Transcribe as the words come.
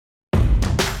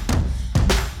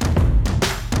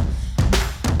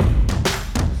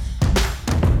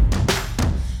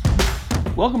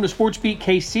Welcome to Sports Beat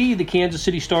KC, the Kansas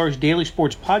City Star's daily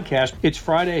sports podcast. It's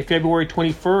Friday, February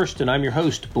 21st, and I'm your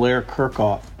host, Blair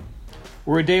Kirchhoff.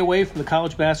 We're a day away from the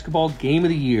college basketball game of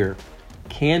the year,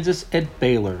 Kansas at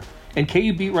Baylor. And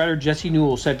KU beat writer Jesse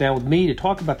Newell sat down with me to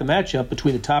talk about the matchup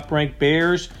between the top-ranked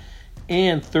Bears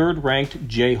and third-ranked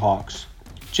Jayhawks.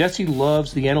 Jesse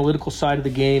loves the analytical side of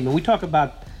the game, and we talk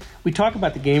about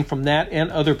the game from that and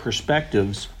other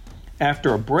perspectives.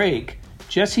 After a break,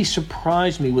 Jesse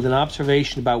surprised me with an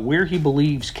observation about where he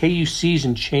believes KU's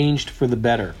season changed for the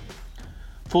better.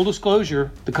 Full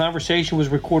disclosure, the conversation was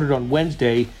recorded on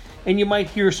Wednesday, and you might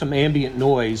hear some ambient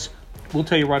noise. We'll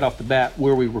tell you right off the bat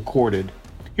where we recorded.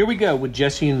 Here we go with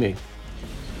Jesse and me.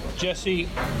 Jesse,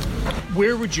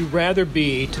 where would you rather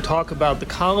be to talk about the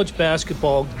college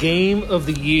basketball game of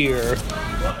the year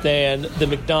than the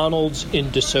McDonald's in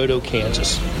DeSoto,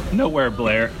 Kansas? Nowhere,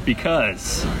 Blair,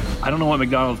 because I don't know what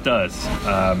McDonald's does.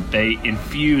 They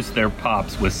infuse their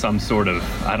pops with some sort of,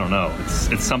 I don't know,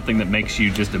 it's something that makes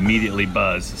you just immediately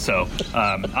buzz. So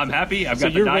I'm happy. I've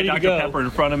got the Diet Dr. Pepper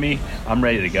in front of me. I'm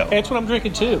ready to go. That's what I'm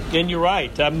drinking too. And you're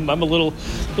right. I'm a little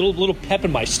pep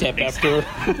in my step after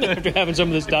having some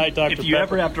of this Diet Dr. Pepper. If you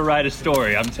ever have to write a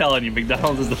story, I'm telling you,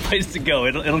 McDonald's is the place to go.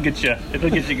 It'll get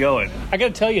you going. I got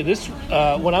to tell you this.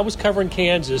 When I was covering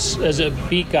Kansas as a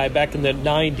beat guy back in the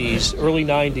early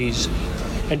 90s,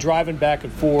 and driving back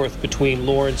and forth between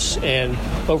Lawrence and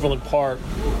Overland Park,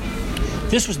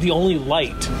 this was the only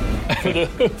light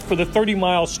for the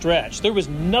 30-mile stretch. There was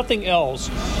nothing else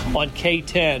on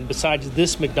K10 besides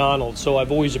this McDonald's, so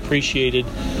I've always appreciated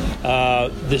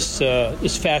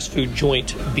this fast food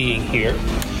joint being here.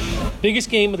 Biggest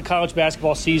game of the college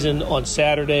basketball season on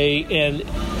Saturday, and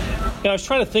I was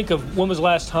trying to think of when was the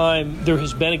last time there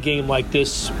has been a game like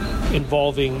this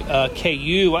involving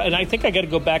KU, and I think I got to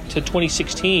go back to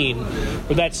 2016,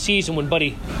 or that season when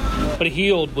Buddy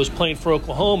Hield was playing for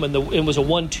Oklahoma, and it was a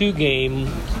 1-2 game.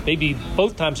 Maybe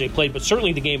both times they played, but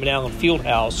certainly the game in Allen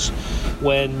Fieldhouse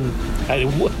when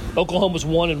Oklahoma was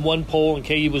 1 in one poll and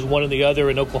KU was 1 in the other,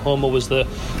 and Oklahoma was the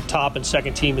top and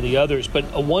second team of the others. But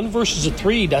a 1 versus a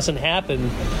 3 doesn't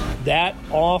happen that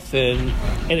often,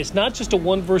 and it's not just a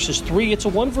 1 versus 3, it's a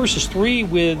 1 versus 3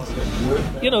 with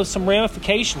some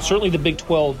ramifications. Certainly the Big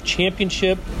 12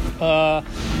 championship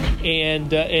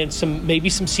and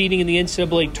some seeding in the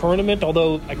NCAA tournament,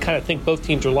 although I kind of think both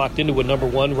teams are locked into a number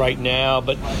 1 right now.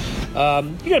 But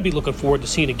you got to be looking forward to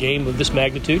seeing a game of this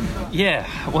magnitude. Yeah,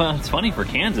 well, it's funny for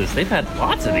Kansas. They've had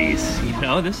lots of these.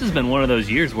 This has been one of those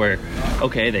years where,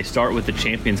 okay, they start with the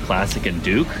Champions Classic in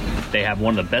Duke. They have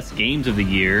one of the best games of the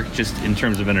year, just in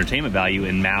terms of entertainment value,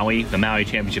 in Maui. The Maui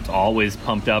Championship's always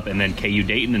pumped up, and then KU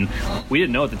Dayton. And we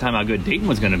didn't know at the time how good Dayton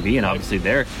was going to be, and obviously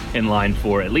they're in line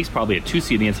for at least probably a 2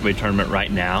 seed in the NCAA tournament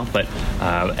right now. But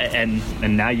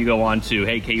and now you go on to,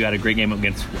 hey, KU had a great game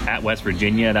at West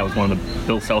Virginia. That was one of the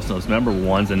Bill Self's most memorable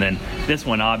ones. And then this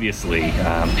one, obviously,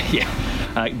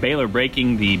 Baylor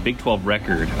breaking the Big 12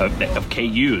 record of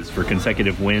KU's for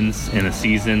consecutive wins in a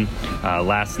season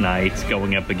last night,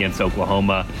 going up against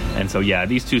Oklahoma. And so,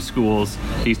 these two schools,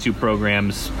 these two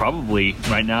programs, probably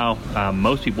right now,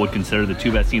 most people would consider the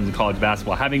two best teams in college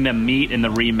basketball. Having them meet in the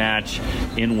rematch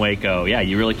in Waco,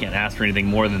 you really can't ask for anything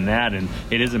more than that. And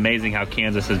it is amazing how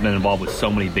Kansas has been involved with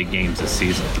so many big games this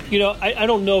season. I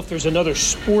don't know if there's another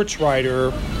sports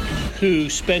writer who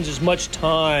spends as much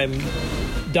time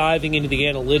diving into the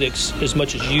analytics as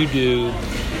much as you do.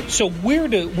 So where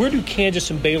do Kansas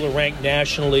and Baylor rank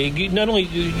nationally? Not only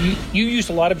do you used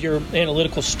a lot of your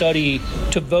analytical study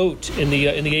to vote in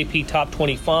the AP Top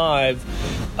 25.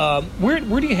 Where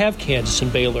do you have Kansas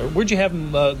and Baylor? Where'd you have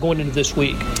them going into this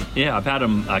week? Yeah, I've had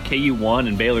them KU 1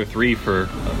 and Baylor 3 for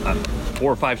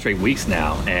 4 or 5 straight weeks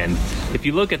now. And if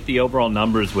you look at the overall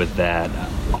numbers with that,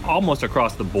 almost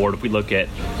across the board, if we look at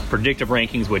predictive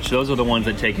rankings, which those are the ones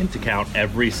that take into account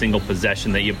every single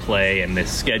possession that you play and the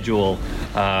schedule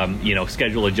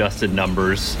adjusted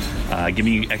numbers,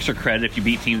 giving you extra credit if you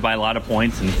beat teams by a lot of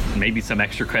points, and maybe some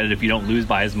extra credit if you don't lose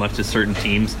by as much as certain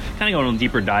teams. Kind of going on a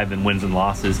deeper dive than wins and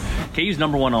losses. KU's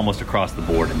number 1 almost across the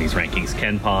board in these rankings.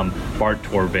 Ken Pom, Bart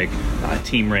Torvik,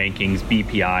 team rankings,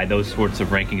 BPI, those sorts of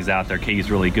rankings out there. KU's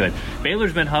really good.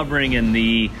 Baylor's been hovering in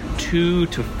the 2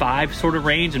 to 5 sort of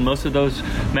range in most of those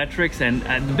metrics, and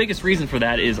the biggest reason for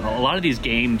that is a lot of these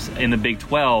games in the Big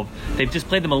 12, they've just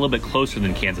played them a little bit closer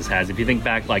than Kansas has. If you think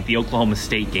back, like the Oklahoma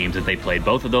State games that they played,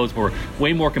 both of those were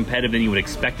way more competitive than you would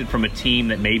expect it from a team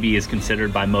that maybe is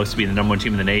considered by most to be the number 1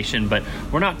 team in the nation. But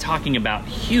we're not talking about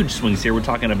huge swings here. We're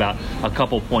talking about a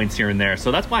couple points here and there.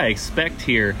 So that's why I expect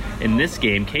here in this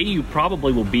game, KU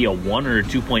probably will be a 1 or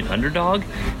 2 point underdog.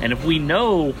 And if we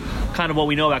know kind of what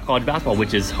we know about college basketball,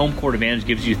 which is home court advantage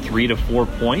gives you 3 to 4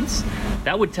 points.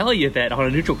 That would tell you that on a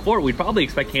neutral court, we'd probably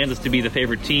expect Kansas to be the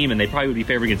favorite team, and they probably would be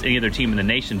favored against any other team in the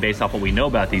nation based off what we know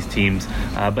about these teams.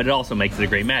 But it also makes it a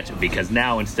great matchup because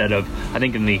now instead of, I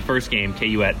think in the first game,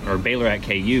 Baylor at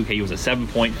KU was a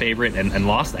 7-point favorite and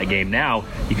lost that game. Now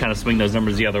you kind of swing those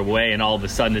numbers the other way, and all of a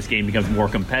sudden this game becomes more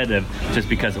competitive just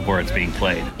because of where it's being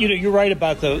played. You're right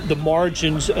about the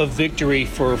margins of victory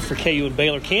for KU and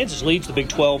Baylor. Kansas leads the Big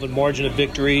 12 in margin of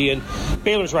victory, and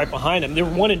Baylor's right behind them. They're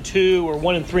 1-2 or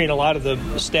 1-3 in a lot of the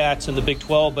stats in the Big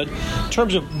 12, but in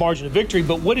terms of margin of victory.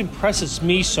 But what impresses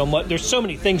me so much, there's so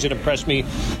many things that impress me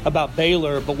about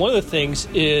Baylor, but one of the things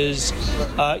is,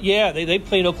 they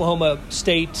played Oklahoma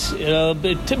State.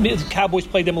 The Cowboys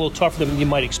played them a little tougher than you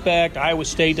might expect. Iowa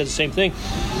State does the same thing.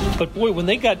 But boy, when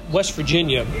they got West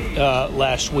Virginia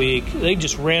last week, they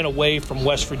just ran away from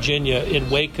West Virginia in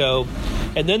Waco.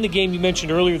 And then the game you mentioned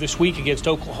earlier this week against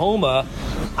Oklahoma,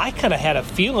 I kind of had a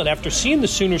feeling after seeing the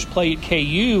Sooners play at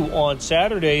KU on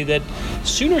Saturday that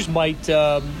Sooners might,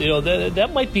 that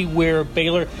might be where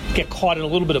Baylor get caught in a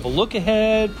little bit of a look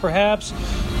ahead, perhaps.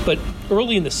 But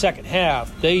early in the second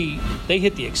half, they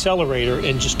hit the accelerator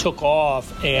and just took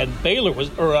off. And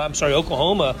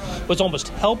Oklahoma was almost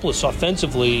helpless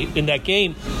offensively in that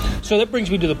game. So that brings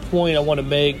me to the point I want to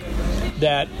make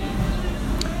that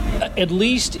at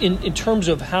least in terms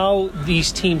of how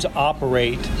these teams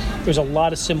operate, there's a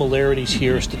lot of similarities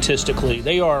here statistically.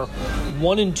 They are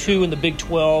 1-2 in the Big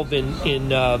 12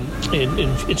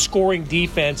 in scoring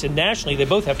defense, and nationally they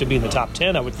both have to be in the top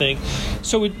 10, I would think.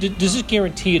 So does this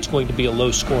guarantee it's going to be a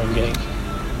low-scoring game?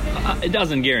 It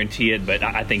doesn't guarantee it, but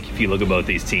I think if you look at both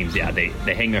these teams, they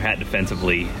hang their hat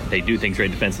defensively. They do things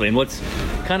great defensively. And what's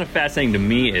kind of fascinating to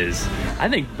me is I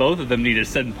think both of them need to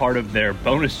send part of their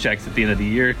bonus checks at the end of the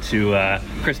year to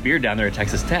Chris Beard down there at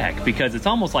Texas Tech, because it's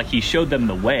almost like he showed them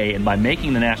the way, and by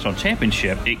making the national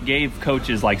championship, it gave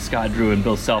coaches like Scott Drew and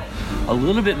Bill Self a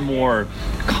little bit more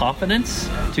confidence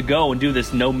to go and do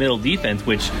this no-middle defense,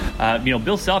 which,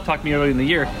 Bill Self talked to me earlier in the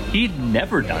year. He'd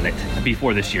never done it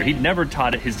before this year. He'd never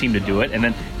taught his team to do it. And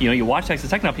then, you watch Texas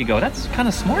Tech and you go, that's kind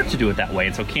of smart to do it that way.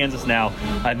 And so Kansas now,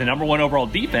 the number one overall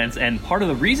defense, and part of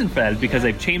the reason for that is because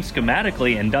they've changed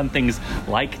schematically and done things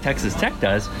like Texas Tech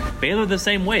does. Baylor the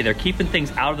same way. They're keeping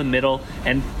things out of the middle,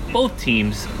 and both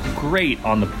teams great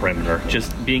on the perimeter,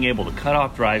 just being able to cut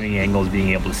off driving angles, being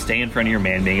able to stay in front of your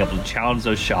man, being able to challenge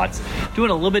those shots, doing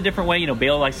it a little bit different way.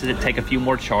 Baylor likes to take a few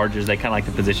more charges. They kind of like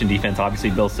the position defense. Obviously,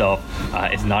 Bill Self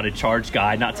is not a charge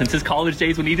guy, not since his college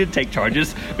days when he did take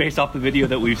charges, based off the video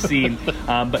that we've seen.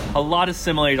 But a lot of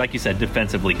similarities, like you said,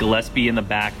 defensively. Gillespie in the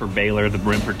back for Baylor, the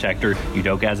rim protector.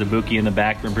 Udoka Azubuike in the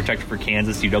back, rim protector for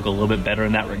Kansas. Udoka a little bit better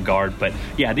in that regard. But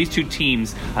yeah, these two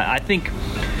teams, I think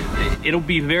it'll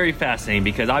be very fascinating,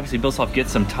 because obviously Bill Self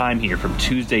gets some time here from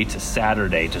Tuesday to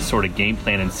Saturday to sort of game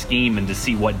plan and scheme and to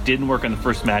see what didn't work in the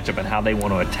first matchup and how they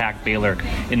want to attack Baylor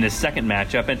in this second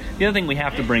matchup. And the other thing we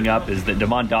have to bring up is that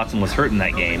Devon Dotson was hurt in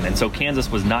that game, and so Kansas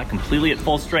was not completely at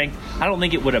full strength. I don't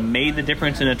think it would have made the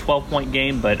difference in a 12-point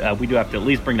game, but we do have to at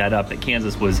least bring that up, that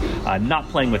Kansas was not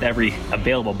playing with every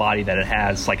available body that it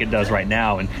has like it does right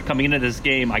now. And coming into this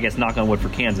game, I guess knock on wood for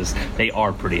Kansas, they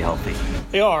are pretty healthy.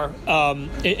 They are,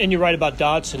 and you're right about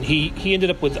Dotson. He ended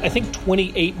up with, I think,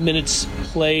 28 minutes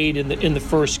played in the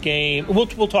first game. We'll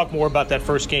talk more about that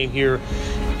first game here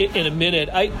in a minute.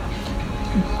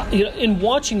 In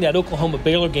watching that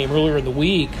Oklahoma-Baylor game earlier in the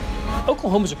week,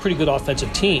 Oklahoma's a pretty good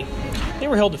offensive team. They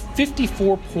were held to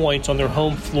 54 points on their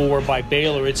home floor by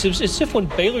Baylor. It's as if when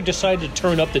Baylor decided to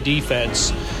turn up the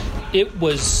defense, it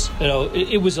was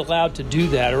allowed to do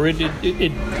that, or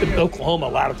Oklahoma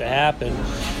allowed it to happen.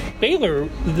 Baylor,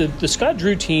 the Scott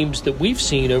Drew teams that we've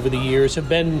seen over the years have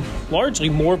been largely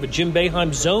more of a Jim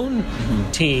Boeheim zone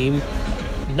team.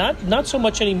 Not so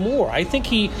much anymore. I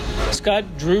think Scott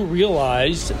Drew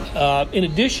realized, in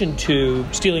addition to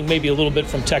stealing maybe a little bit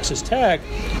from Texas Tech,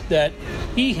 that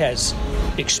he has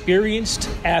experienced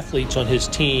athletes on his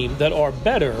team that are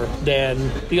better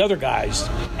than the other guys'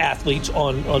 athletes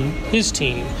on his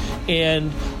team.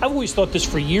 And I've always thought this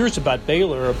for years about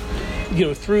Baylor,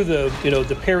 through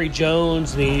the Perry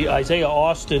Jones, the Isaiah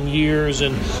Austin years,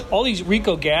 and all these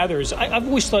Rico Gathers. I've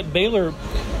always thought Baylor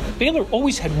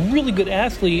always had really good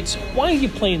athletes. Why are you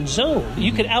playing zone?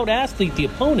 You can out-athlete the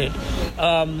opponent.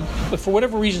 But for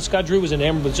whatever reason, Scott Drew was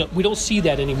enamored with zone. We don't see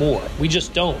that anymore. We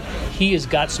just don't. He has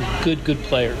got some good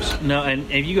players. No, and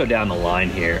if you go down the line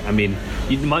here, I mean,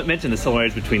 you might mention the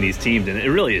similarities between these teams, and it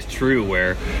really is true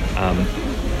where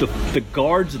the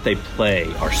guards that they play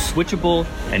are switchable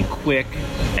and quick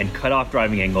and cut off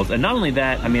driving angles. And not only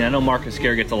that, I mean, I know Marcus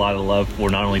Gare gets a lot of love for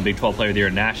not only Big 12 Player of the Year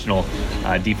and National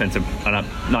Defensive,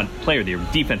 not Player of the Year,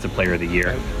 Defensive Player of the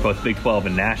Year, both Big 12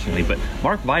 and nationally. But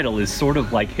Mark Vital is sort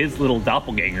of like his little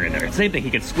doppelganger in there. It's the same thing.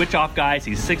 He can switch off guys.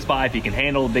 He's 6'5". He can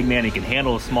handle a big man. He can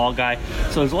handle a small guy.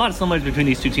 So there's a lot of similarities between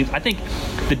these two teams. I think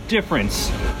the difference,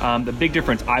 the big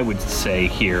difference I would say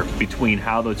here between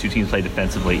how those two teams play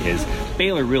defensively is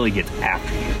Baylor really gets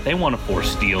after you. They want to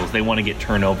force steals. They want to get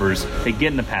turnovers. They get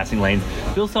in the passing lanes.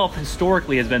 Bill Self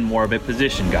historically has been more of a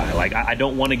position guy. Like, I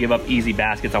don't want to give up easy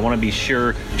baskets. I want to be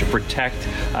sure to protect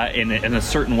in a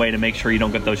certain way to make sure you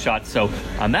don't get those shots. So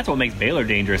that's what makes Baylor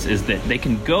dangerous, is that they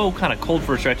can go kind of cold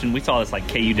for a stretch, and we saw this like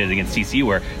KU did against TCU,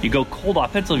 where you go cold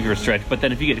offensively for a stretch, but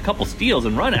then if you get a couple steals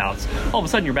and runouts, all of a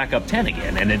sudden you're back up 10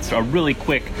 again, and it's a really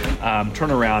quick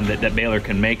turnaround that Baylor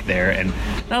can make there. And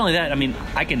not only that, I mean,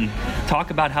 I can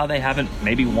talk about how they haven't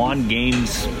maybe won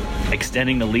games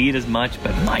extending the lead as much,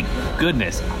 but my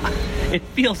goodness, it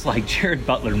feels like Jared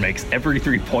Butler makes every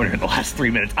three-pointer in the last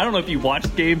 3 minutes. I don't know if you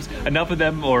watched games, enough of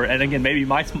them, and again, maybe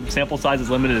my sample size is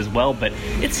limited as well, but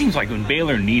it seems like when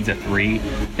Baylor needs a three,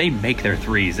 they make their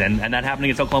threes, and that happened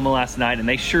against Oklahoma last night, and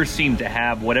they sure seem to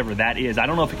have whatever that is. I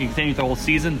don't know if it can continue the whole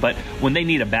season, but when they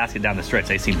need a basket down the stretch,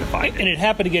 they seem to find it. And it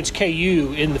happened against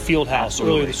KU in the field house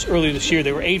earlier this year.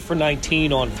 They were 8 for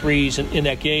 19 on threes in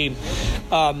that game.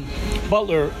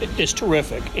 Butler is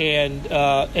terrific, and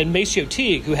Maceo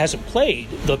Teague, who hasn't played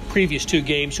the previous two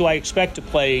games, who I expect to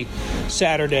play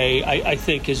Saturday, I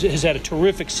think has had a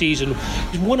terrific season.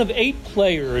 He's one of 8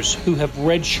 players who have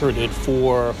redshirted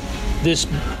for this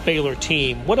Baylor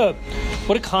team. What a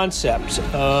concept.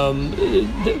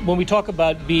 When we talk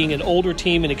about being an older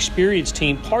team, an experienced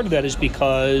team, part of that is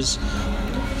because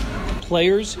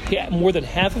players, more than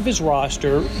half of his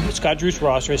roster, Scott Drew's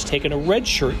roster, has taken a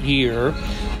redshirt year,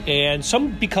 and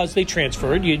some because they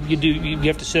transferred. You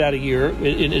have to sit out a year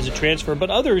as a transfer, but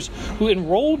others who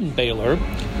enrolled in Baylor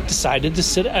decided to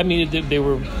sit. I mean, they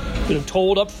were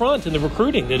told up front in the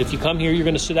recruiting that if you come here, you're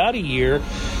going to sit out a year,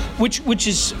 which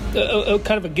is a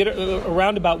kind of a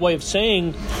roundabout way of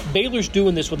saying Baylor's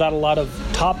doing this without a lot of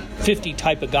top 50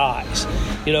 type of guys.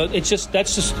 You know, that's just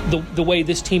the way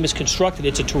this team is constructed.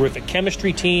 It's a terrific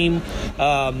chemistry team.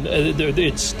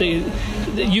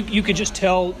 You could just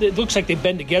tell. It looks like they've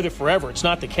been together forever. It's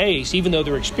not the case, even though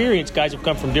they're experienced guys have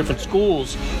come from different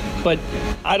schools. But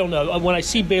I don't know. When I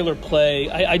see Baylor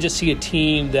play, I just see a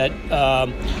team that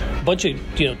a bunch of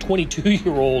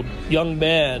 22-year-old young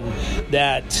men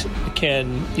that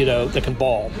can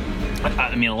ball.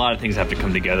 I mean, a lot of things have to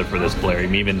come together for this player. I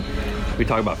mean, even we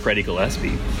talk about Freddie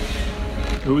Gillespie,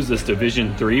 who was this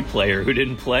Division III player who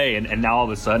didn't play, and now all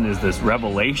of a sudden is this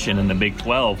revelation in the Big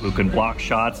 12 who can block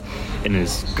shots and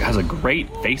has a great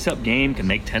face-up game, can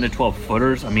make 10 to 12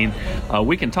 footers. I mean,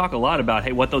 we can talk a lot about,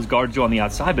 hey, what those guards do on the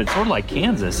outside, but it's sort of like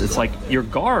Kansas. It's like your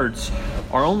guards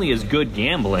are only as good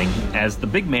gambling as the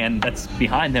big man that's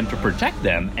behind them to protect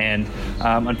them. And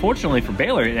unfortunately for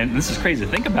Baylor, and this is crazy to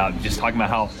think about, just talking about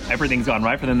how everything's gone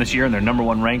right for them this year and they're number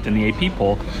 1 ranked in the AP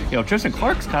poll, Tristan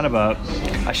Clark's kind of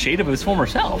a shade of his former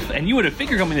self. And you would have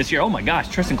figured coming this year, oh my gosh,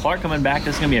 Tristan Clark coming back,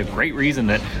 this is going to be a great reason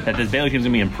that this Baylor team's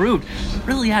going to be improved. It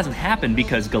really hasn't happened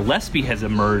because Gillespie has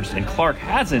emerged and Clark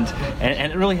hasn't,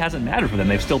 and it really hasn't mattered for them.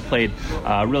 They've still played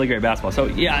really great basketball. So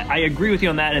yeah, I agree with you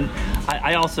on that. And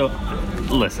I also...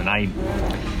 Listen, I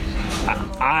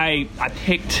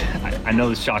picked, I know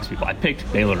this shocks people, I picked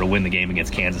Baylor to win the game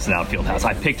against Kansas in Outfield House.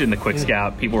 I picked it in the quick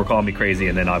scout. People were calling me crazy,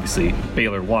 and then obviously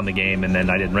Baylor won the game, and then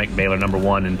I didn't rank Baylor number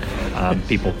 1, and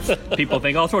people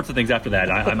think all sorts of things after that,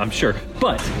 I'm sure.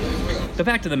 But the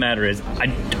fact of the matter is,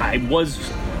 I was,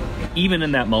 even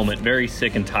in that moment, very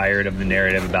sick and tired of the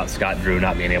narrative about Scott Drew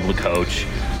not being able to coach.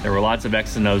 There were lots of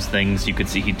X and O's things you could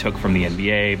see he took from the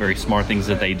NBA, very smart things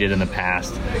that they did in the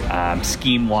past,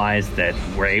 scheme-wise, that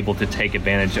were able to take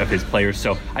advantage of his players.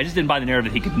 So I just didn't buy the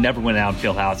narrative that he could never win an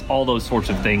Outfield House. All those sorts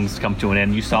of things come to an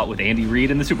end. You saw it with Andy Reid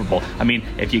in the Super Bowl. I mean,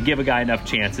 if you give a guy enough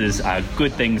chances,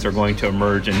 good things are going to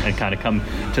emerge and kind of come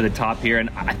to the top here. And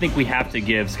I think we have to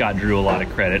give Scott Drew a lot of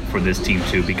credit for this team,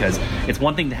 too, because it's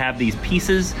one thing to have these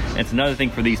pieces, and it's another thing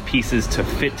for these pieces to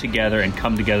fit together and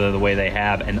come together the way they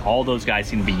have. And all those guys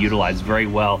seem to be utilized very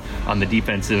well on the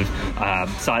defensive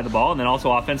side of the ball, and then also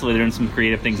offensively they're doing some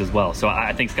creative things as well. So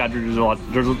I think Scott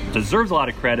Drew deserves a lot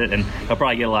of credit, and he'll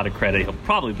probably get a lot of credit. He'll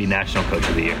probably be National Coach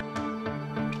of the Year.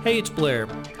 Hey, it's Blair.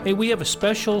 Hey, we have a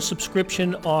special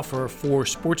subscription offer for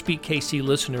SportsBeat KC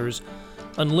listeners,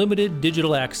 unlimited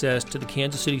digital access to the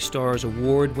Kansas City Star's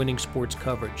award-winning sports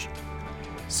coverage.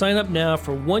 Sign up now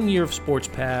for 1 year of Sports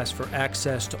Pass for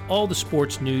access to all the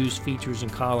sports news, features,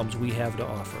 and columns we have to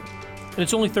offer. And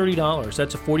it's only $30.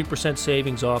 That's a 40%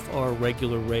 savings off our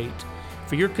regular rate.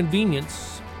 For your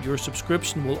convenience, your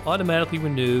subscription will automatically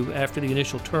renew after the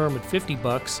initial term at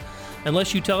 $50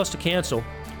 unless you tell us to cancel.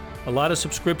 A lot of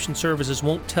subscription services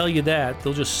won't tell you that.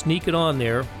 They'll just sneak it on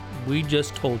there. We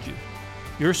just told you.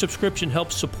 Your subscription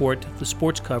helps support the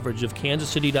sports coverage of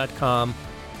KansasCity.com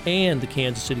and the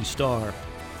Kansas City Star.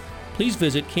 Please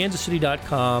visit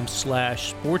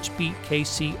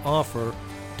kansascity.com/SportsBeatKC offer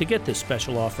to get this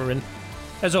special offer. And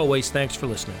as always, thanks for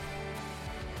listening.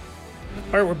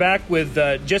 All right, we're back with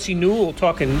Jesse Newell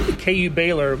talking KU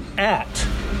Baylor at,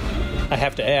 I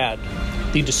have to add,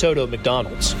 the DeSoto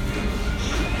McDonald's.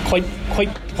 Quite the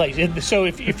place. So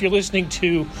if you're listening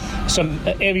to some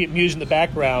ambient music in the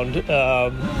background,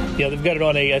 they've got it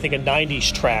on I think a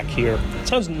 90s track here. It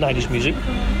sounds 90s music.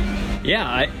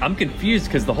 Yeah, I'm confused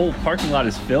because the whole parking lot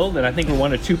is filled, and I think we're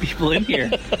one or two people in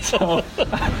here. So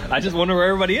I just wonder where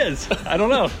everybody is. I don't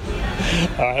know. All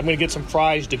right, I'm going to get some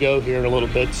fries to go here in a little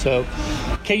bit. So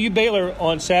KU Baylor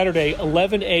on Saturday,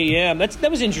 11 a.m.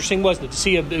 That was interesting, wasn't it, to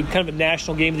see a kind of a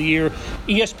national game of the year.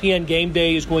 ESPN Game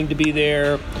Day is going to be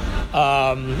there.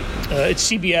 It's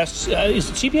CBS. Is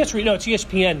it CBS? No, it's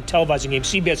ESPN televising game.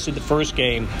 CBS did the first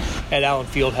game at Allen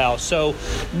Fieldhouse. So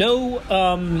no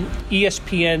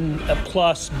ESPN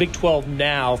Plus Big 12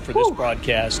 Now for this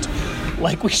broadcast,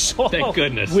 like we saw. Thank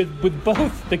goodness. With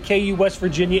both the KU West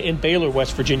Virginia and Baylor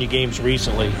West Virginia games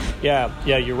recently. Yeah,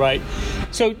 you're right.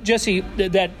 So Jesse,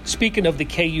 that speaking of the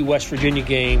KU West Virginia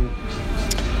game,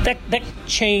 that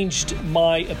changed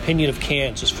my opinion of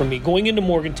Kansas for me going into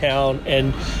Morgantown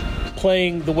and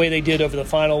playing the way they did over the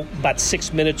final about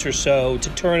 6 minutes or so to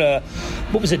turn did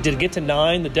it get to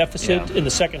 9, the deficit in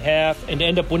the second half, and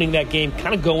end up winning that game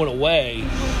kind of going away.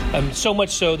 So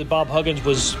much so that Bob Huggins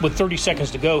was, with 30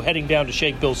 seconds to go, heading down to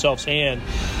shake Bill Self's hand.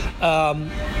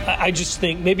 I just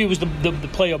think maybe it was the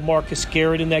play of Marcus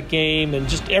Garrett in that game and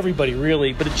just everybody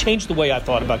really, but it changed the way I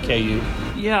thought about KU.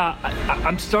 Yeah,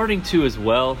 I'm starting to as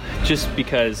well, just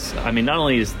because, not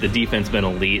only has the defense been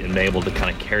elite and been able to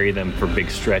kind of carry them for big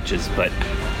stretches, but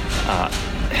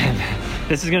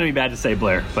this is going to be bad to say,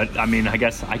 Blair, but I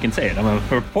guess I can say it. I'm a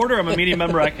reporter, I'm a media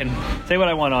member, I can say what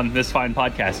I want on this fine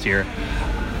podcast here.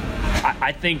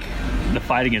 I think the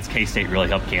fight against K-State really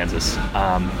helped Kansas,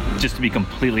 just to be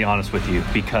completely honest with you,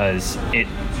 because it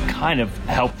kind of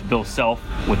helped Bill Self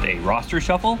with a roster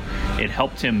shuffle. It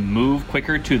helped him move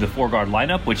quicker to the 4-guard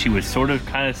lineup, which he was sort of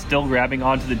kind of still grabbing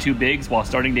onto the two bigs while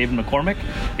starting David McCormick.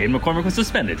 David McCormick was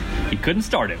suspended. He couldn't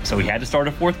start him, so he had to start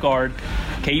a 4th guard.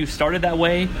 KU started that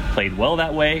way, played well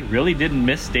that way, really didn't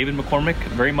miss David McCormick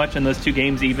very much in those two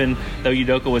games, even though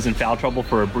Udoka was in foul trouble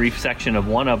for a brief section of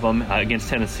one of them against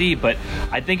Tennessee. But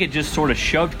I think it just sort of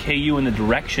shoved KU in the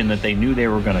direction that they knew they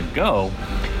were going to go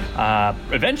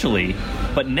eventually.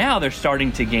 But now they're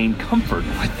starting to gain comfort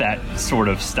with that sort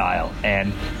of style,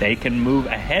 and they can move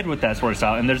ahead with that sort of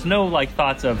style. And there's no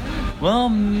thoughts of, well,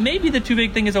 maybe the two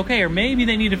big thing is okay, or maybe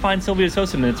they need to find Sylvia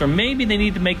Sosa minutes, or maybe they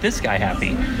need to make this guy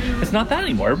happy. It's not that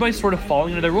anymore. Everybody's sort of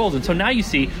falling into their roles. And so now you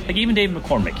see, even David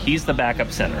McCormick, he's the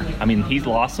backup center. He's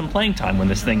lost some playing time when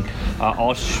this thing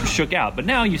all shook out. But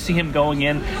now you see him going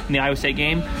in the Iowa State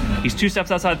game. He's 2 steps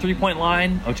outside the 3-point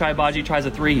line. Ochai Agbaji tries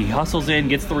a 3. He hustles in,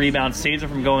 gets the rebound, saves it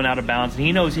from going out of bounds. And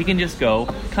he knows he can just go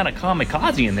kind of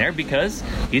kamikaze in there because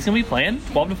he's going to be playing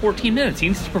 12 to 14 minutes. He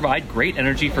needs to provide great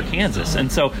energy for Kansas.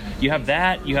 And so you have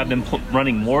that. You have them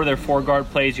running more of their 4-guard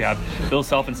plays. You have Bill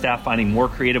Self and staff finding more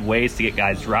creative ways to get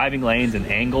guys driving lanes and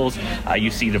angles.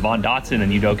 You see Devon Dotson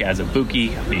and Udoka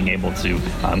Azubuike being able to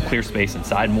clear space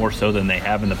inside more so than they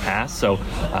have in the past. So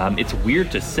it's weird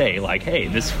to say, hey,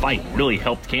 this fight really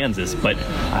helped Kansas, but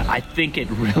I think it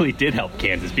really did help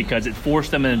Kansas because it forced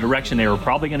them in a direction they were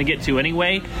probably going to get to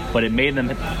anyway, but it made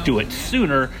them do it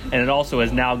sooner, and it also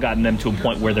has now gotten them to a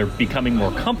point where they're becoming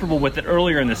more comfortable with it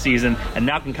earlier in the season and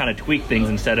now can kind of tweak things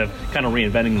instead of kind of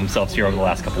reinventing themselves here over the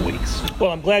last couple weeks.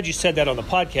 Well, I'm glad you said that on the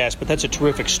podcast, but that's a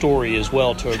terrific story as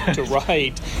well to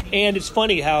write. And it's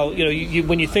funny how, you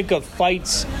when you think of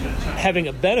fights having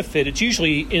a benefit, it's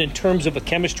usually in terms of a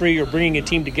chemistry or bringing a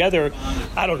team together.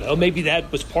 I don't know, maybe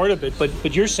that was part of it,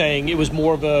 but you're saying it was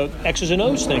more of a X's and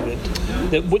O's thing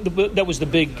that was the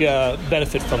big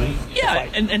benefit from the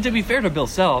fight. And to be fair to Bill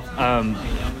Self,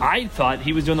 I thought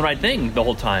he was doing the right thing the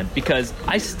whole time because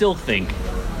I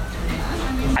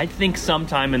think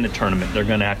sometime in the tournament they're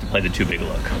going to have to play the 2 big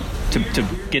look. to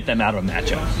get them out of a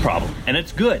matchup problem. And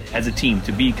it's good as a team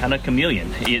to be kind of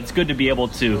chameleon. It's good to be able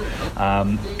to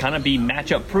kind of be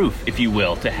matchup proof, if you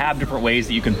will, to have different ways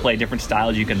that you can play, different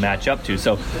styles you can match up to.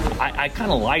 So I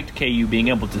kind of liked KU being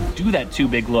able to do that too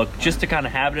big look just to kind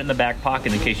of have it in the back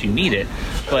pocket in case you need it.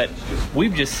 But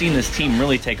we've just seen this team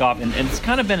really take off, and it's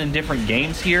kind of been in different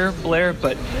games here, Blair,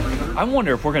 but I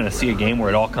wonder if we're going to see a game where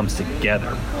it all comes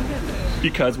together.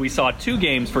 Because we saw 2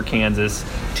 games for Kansas,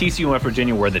 TCU and West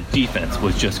Virginia, where the defense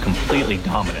was just completely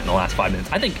dominant in the last 5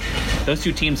 minutes. I think those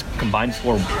 2 teams combined to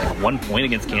score 1 point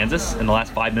against Kansas in the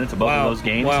last 5 minutes of both of those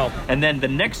games. Wow. And then the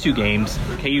next 2 games,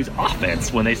 KU's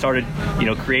offense, when they started,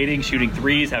 creating, shooting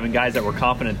threes, having guys that were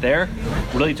confident there,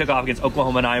 really took off against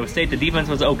Oklahoma and Iowa State. The defense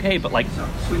was okay, but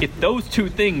if those 2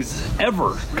 things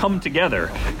ever come together,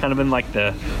 kind of in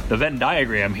the Venn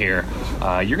diagram here,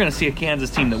 you're going to see a Kansas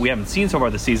team that we haven't seen so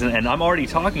far this season. And I'm already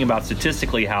talking about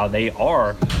statistically how they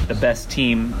are the best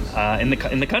team in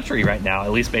the country right now,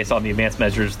 at least based on the advanced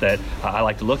measures that I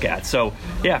like to look at. So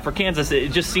yeah, for Kansas,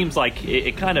 it just seems like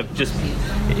it kind of just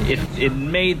it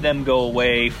made them go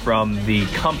away from the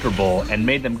comfortable and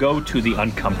made them go to the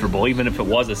uncomfortable, even if it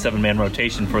was a 7-man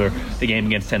rotation for the game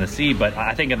against Tennessee. But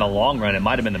I think in the long run, it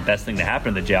might have been the best thing to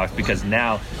happen to the Jayhawks, because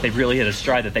now they've really hit a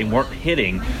stride that they weren't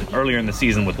hitting earlier in the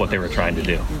season with what they were trying to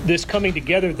do. This coming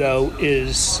together, though,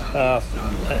 is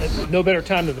no better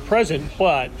time than the present,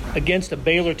 but against a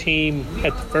Baylor team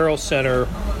at the Farrell Center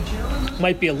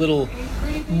might be a little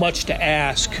much to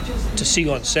ask to see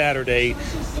on Saturday.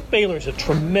 Baylor's a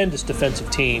tremendous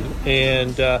defensive team,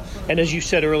 and as you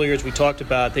said earlier, as we talked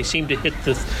about, they seem to hit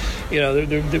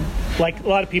they're like a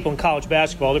lot of people in college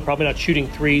basketball. They're probably not shooting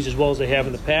threes as well as they have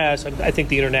in the past. I think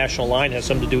the international line has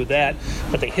something to do with that,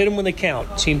 but they hit them when they count,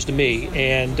 it seems to me,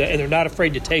 and they're not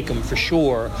afraid to take them for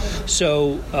sure.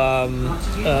 So,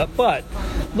 but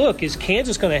look, is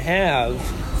Kansas going to have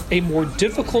a more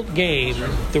difficult game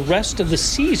the rest of the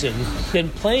season than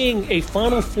playing a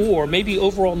Final Four, maybe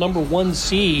overall number 1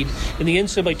 seed in the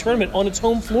NCAA tournament on its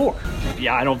home floor?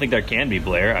 Yeah, I don't think there can be,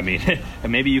 Blair. I mean,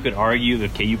 maybe you could argue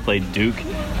that KU played Duke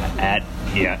at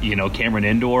Cameron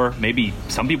Indoor. Maybe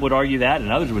some people would argue that,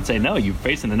 and others would say, no, you're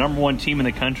facing the number 1 team in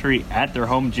the country at their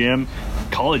home gym.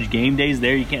 College game days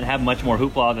there, you can't have much more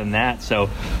hoopla than that. So,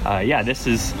 this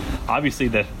is obviously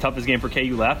the toughest game for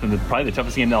KU left, and probably the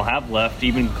toughest game they'll have left,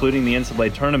 even including the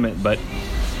NCAA tournament. But,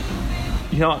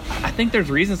 I think there's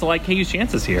reasons to like KU's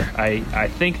chances here. I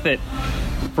think that,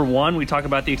 for one, we talk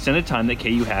about the extended time that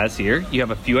KU has here. You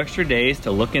have a few extra days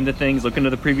to look into things, look into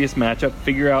the previous matchup,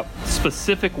 figure out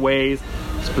specific ways,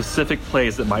 specific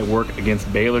plays that might work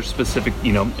against Baylor's specific,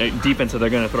 defense that they're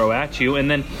going to throw at you.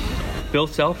 And then Bill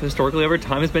Self, historically over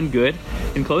time, has been good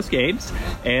in close games.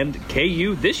 And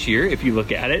KU this year, if you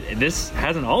look at it, this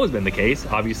hasn't always been the case,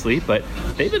 obviously, but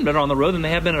they've been better on the road than they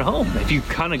have been at home. If you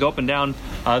kind of go up and down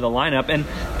the lineup, and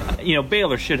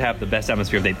Baylor should have the best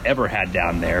atmosphere they've ever had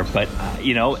down there, but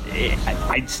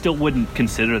I still wouldn't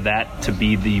consider that to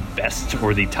be the best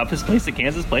or the toughest place that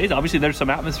Kansas plays. Obviously, there's some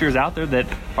atmospheres out there that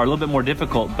are a little bit more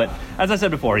difficult, but as I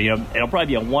said before, it'll probably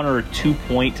be a 1 or 2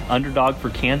 point underdog for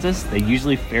Kansas. They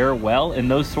usually fare well in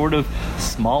those sort of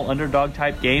small underdog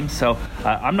type games, so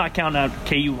I'm not counting out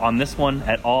KU on this one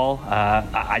at all.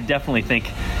 I definitely think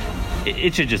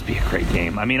it should just be a great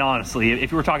game. I mean, honestly,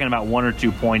 if you were talking about 1 or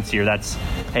 2 points here, that's,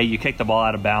 hey, you kick the ball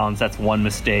out of bounds, that's one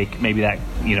mistake. Maybe that,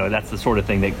 that's the sort of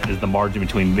thing that is the margin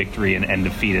between victory and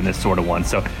defeat in this sort of one.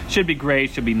 So should be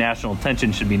great, should be national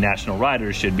attention, should be national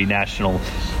writers, should be national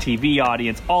TV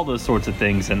audience, all those sorts of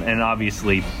things. And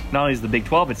obviously, not only is the Big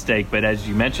 12 at stake, but as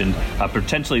you mentioned,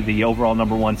 potentially the overall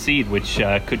number 1 seed, which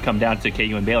could come down to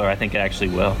KU and Baylor. I think it actually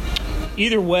will.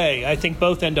 Either way, I think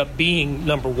both end up being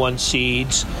number 1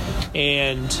 seeds.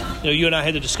 And you and I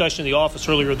had the discussion in the office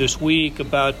earlier this week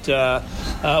about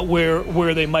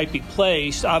where they might be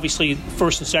placed. Obviously,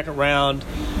 first and second round,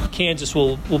 Kansas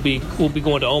will be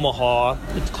going to Omaha,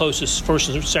 the closest first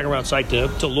and second round site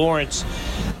to Lawrence.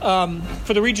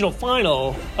 For the regional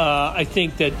final, I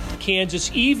think that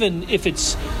Kansas, even if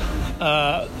it's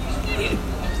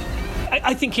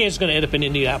I think Kansas is going to end up in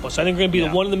Indianapolis. I think they're going to be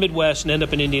the one in the Midwest and end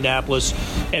up in Indianapolis.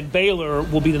 And Baylor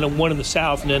will be the one in the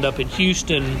South and end up in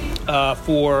Houston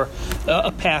for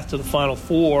a path to the Final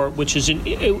Four, which is in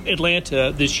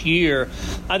Atlanta this year.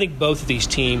 I think both of these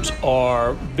teams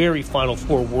are very Final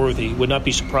Four worthy. Would not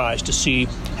be surprised to see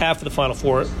half of the Final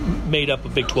Four made up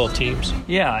of Big 12 teams.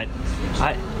 Yeah,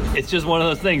 it's just one of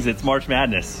those things. It's March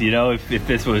Madness. If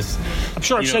this was, I'm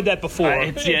sure I've said that before.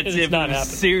 It's not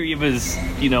happening. It was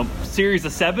series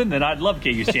of 7, then I'd love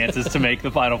KU's chances to make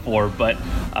the Final Four. But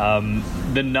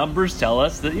the numbers tell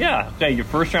us that, your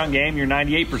first round game, you're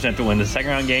 98% to win. The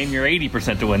second round game, you're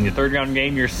 80% to win. Your third round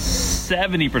game, you're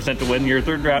 70% to win. Your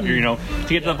third round, to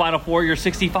get to the Final Four, you're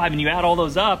 65. And you add all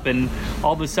those up, and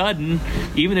all of a sudden,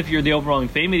 even if you're the overall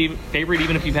favorite,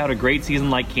 even if you've had a great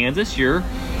season like Kansas, you're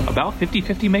about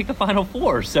 50-50 make the Final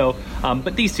Four. So,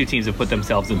 but these two teams have put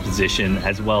themselves in position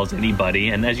as well as anybody.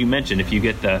 And as you mentioned, if you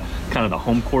get the kind of the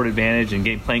home court advantage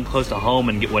and playing close to home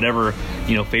and get whatever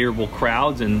favorable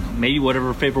crowds and maybe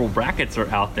whatever favorable brackets are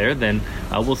out there, then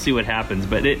we'll see what happens.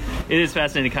 But it is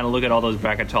fascinating to kind of look at all those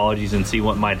bracketologies and see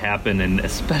what might happen, and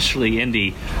especially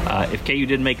Indy. If KU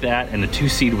did make that and the 2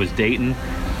 seed was Dayton,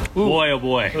 boy, oh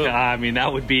boy. I mean,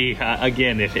 that would be,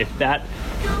 again, if that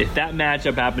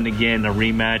matchup happened again, a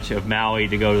rematch of Maui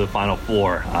to go to the Final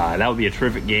Four, that would be a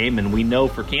terrific game. And we know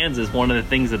for Kansas, one of the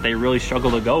things that they really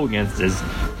struggle to go against is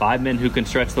 5 men who can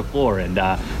stretch the floor. And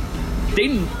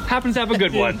Dayton happens to have a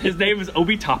good one. His name is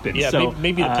Obi Toppin. Yeah, so,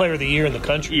 maybe the player of the year in the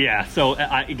country. Yeah, so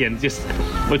again,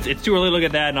 it's too early to look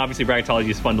at that, and obviously bracketology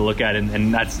is fun to look at,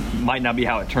 and that might not be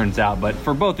how it turns out. But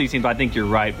for both these teams, I think you're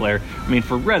right, Blair. I mean,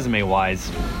 for resume-wise,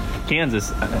 Kansas,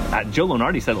 Joe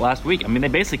Lunardi said it last week, I mean, they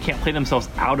basically can't play themselves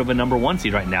out of a number 1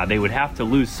 seed right now. They would have to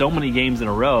lose so many games in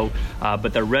a row,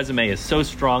 but their resume is so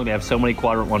strong. They have so many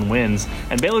quadrant 1 wins,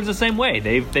 and Baylor's the same way.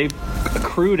 They've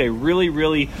accrued a really,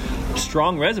 really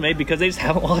strong resume because they just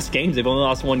haven't lost games. They've only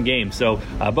lost 1 game. So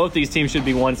both these teams should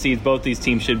be 1 seeds. Both these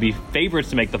teams should be favorites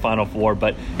to make the Final Four,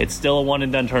 but it's still a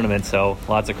one-and-done tournament, so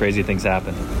lots of crazy things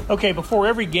happen. Okay, before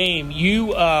every game,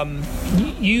 you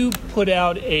put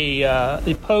out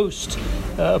a post,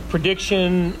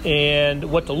 prediction,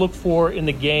 and what to look for in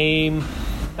the game.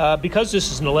 Because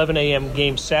this is an 11 a.m.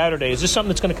 game Saturday, is this something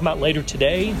that's going to come out later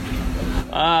today?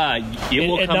 It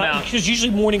will come out. Because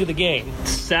usually morning of the game.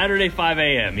 Saturday, 5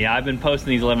 a.m. Yeah, I've been posting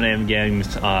these 11 a.m.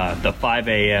 games, the 5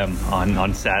 a.m.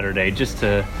 on Saturday, just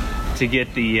to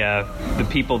get the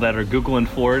people that are Googling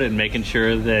for it and making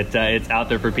sure that it's out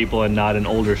there for people and not an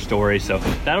older story. So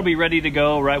that'll be ready to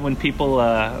go right when people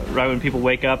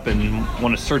wake up and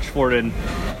want to search for it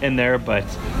in there. But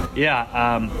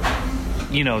yeah.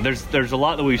 There's a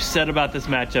lot that we've said about this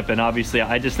matchup, and obviously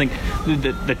I just think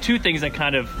the 2 things that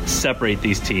kind of separate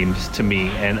these teams to me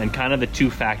and kind of the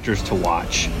 2 factors to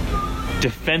watch.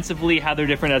 Defensively, how they're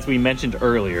different, as we mentioned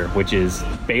earlier, which is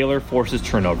Baylor forces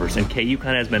turnovers, and KU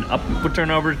kind of has been up with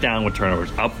turnovers, down with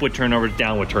turnovers, up with turnovers,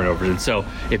 down with turnovers. And so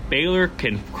if Baylor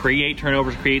can create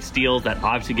turnovers, create steals, that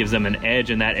obviously gives them an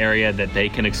edge in that area that they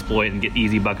can exploit and get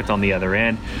easy buckets on the other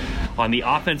end. On the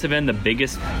offensive end, the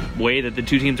biggest way that the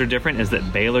 2 teams are different is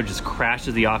that Baylor just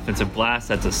crashes the offensive glass.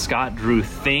 That's a Scott Drew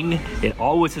thing. It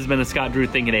always has been a Scott Drew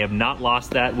thing, and they have not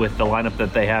lost that with the lineup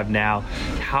that they have now.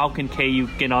 How can KU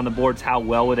get on the boards? How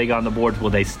well will they get on the boards? Will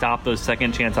they stop those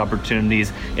second chance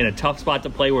opportunities in a tough spot to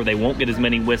play where they won't get as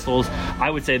many whistles? I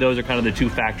would say those are kind of the 2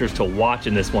 factors to watch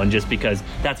in this one, just because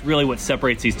that's really what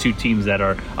separates these 2 teams that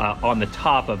are on the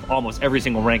top of almost every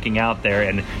single ranking out there.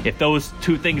 And if those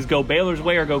 2 things go Baylor's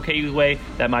way or go KU's way,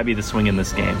 that might be the swing in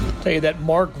this game. I'll tell you, that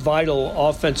Mark Vital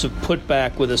offensive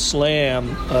putback with a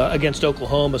slam against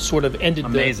Oklahoma sort of ended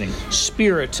the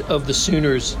spirit of the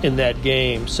Sooners in that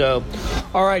game. So,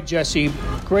 all right, Jesse,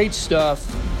 great stuff.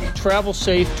 Travel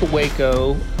safe to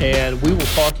Waco, and we will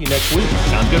talk to you next week.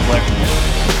 Sounds good, Blair.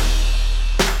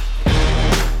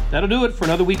 That'll do it for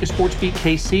another week of Sports Beat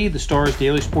KC, the Stars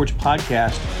Daily Sports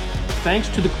Podcast. Thanks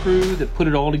to the crew that put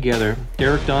it all together: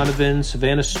 Derek Donovan,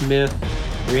 Savannah Smith,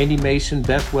 Randy Mason,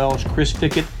 Beth Welsh, Chris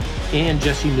Fickett, and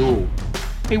Jesse Newell.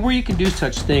 Hey, where you can do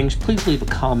such things, please leave a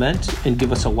comment and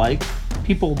give us a like.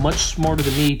 People much smarter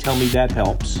than me tell me that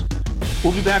helps.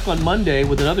 We'll be back on Monday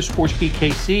with another Sports Beat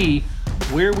KC,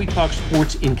 where we talk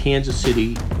sports in Kansas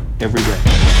City every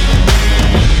day.